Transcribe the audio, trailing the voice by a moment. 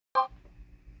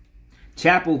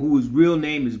Chapel, whose real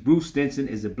name is Bruce Stinson,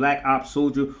 is a black ops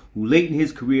soldier who late in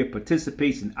his career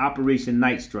participates in Operation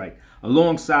Knightstrike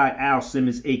alongside Al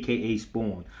Simmons, aka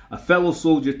Spawn, a fellow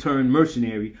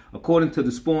soldier-turned-mercenary. According to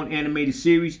the Spawn animated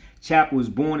series, Chapel was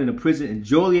born in a prison in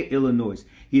Joliet, Illinois.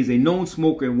 He is a known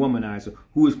smoker and womanizer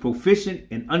who is proficient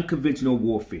in unconventional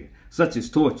warfare, such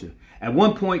as torture. At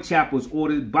one point, Chapel was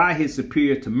ordered by his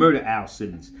superior to murder Al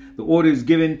Simmons. The order is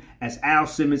given as Al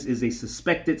Simmons is a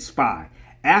suspected spy.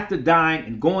 After dying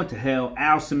and going to hell,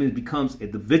 Al Simmons becomes the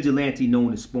vigilante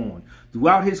known as Spawn.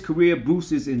 Throughout his career,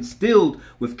 Bruce is instilled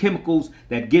with chemicals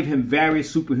that give him various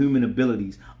superhuman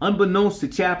abilities. Unbeknownst to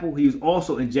Chapel, he is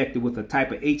also injected with a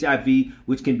type of HIV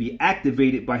which can be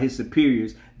activated by his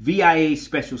superiors via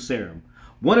special serum.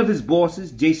 One of his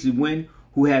bosses, Wynn,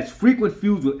 who has frequent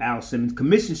feuds with Al Simmons,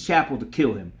 commissions Chapel to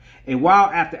kill him. A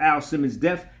while after Al Simmons'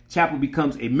 death, Chapel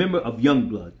becomes a member of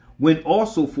Youngblood. Wynn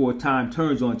also for a time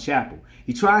turns on Chapel.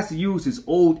 He tries to use his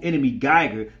old enemy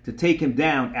Geiger to take him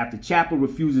down after Chapel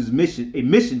refuses a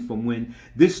mission from Wynn.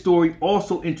 This story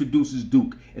also introduces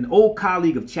Duke, an old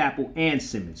colleague of Chapel and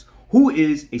Simmons, who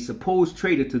is a supposed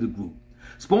traitor to the group.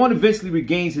 Spawn eventually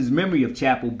regains his memory of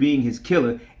Chapel being his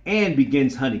killer and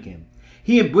begins hunting him.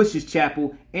 He ambushes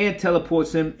Chapel and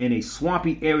teleports him in a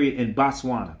swampy area in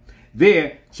Botswana.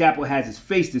 There, Chapel has his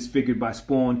face disfigured by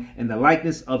Spawn and the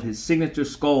likeness of his signature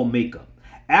skull makeup.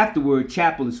 Afterward,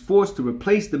 Chapel is forced to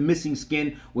replace the missing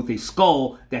skin with a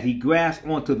skull that he grafts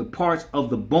onto the parts of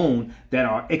the bone that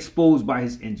are exposed by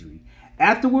his injury.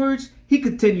 Afterwards, he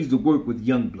continues to work with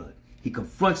Youngblood. He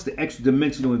confronts the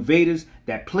extra-dimensional invaders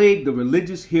that plague the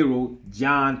religious hero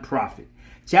John Prophet.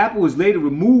 Chapel is later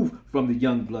removed from the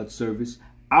Youngblood service.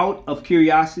 Out of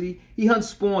curiosity, he hunts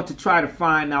Spawn to try to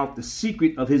find out the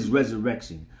secret of his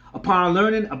resurrection. Upon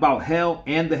learning about hell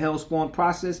and the hellspawn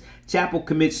process, Chapel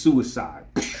commits suicide,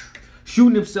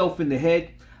 shooting himself in the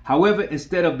head. However,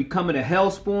 instead of becoming a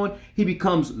hellspawn, he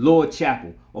becomes Lord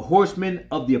Chapel, a horseman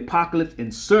of the apocalypse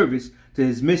in service to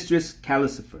his mistress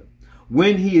Calcifer.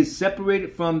 When he is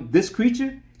separated from this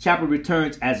creature, Chapel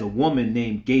returns as a woman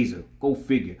named Gazer, go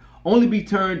figure, only be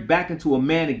turned back into a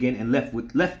man again and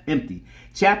left empty.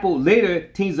 Chapel later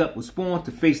teams up with Spawn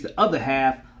to face the other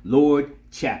half, Lord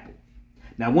Chapel.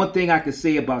 Now, one thing I can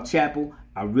say about Chapel,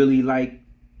 I really like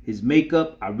his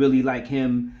makeup. I really like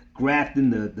him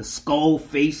grafting the skull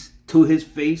face to his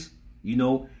face. You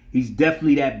know, he's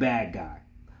definitely that bad guy.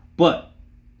 But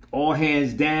all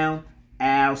hands down,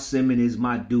 Al Simmons is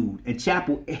my dude. And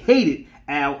Chapel hated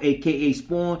Al, aka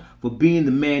Spawn, for being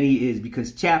the man he is,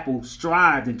 because Chapel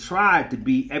strived and tried to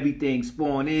be everything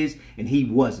Spawn is, and he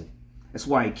wasn't. That's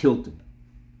why he killed him.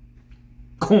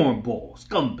 Cornball,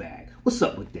 scumbag. What's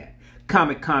up with that?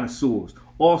 Comic connoisseurs.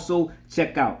 Also,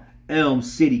 check out Elm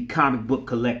City Comic Book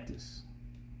Collectors.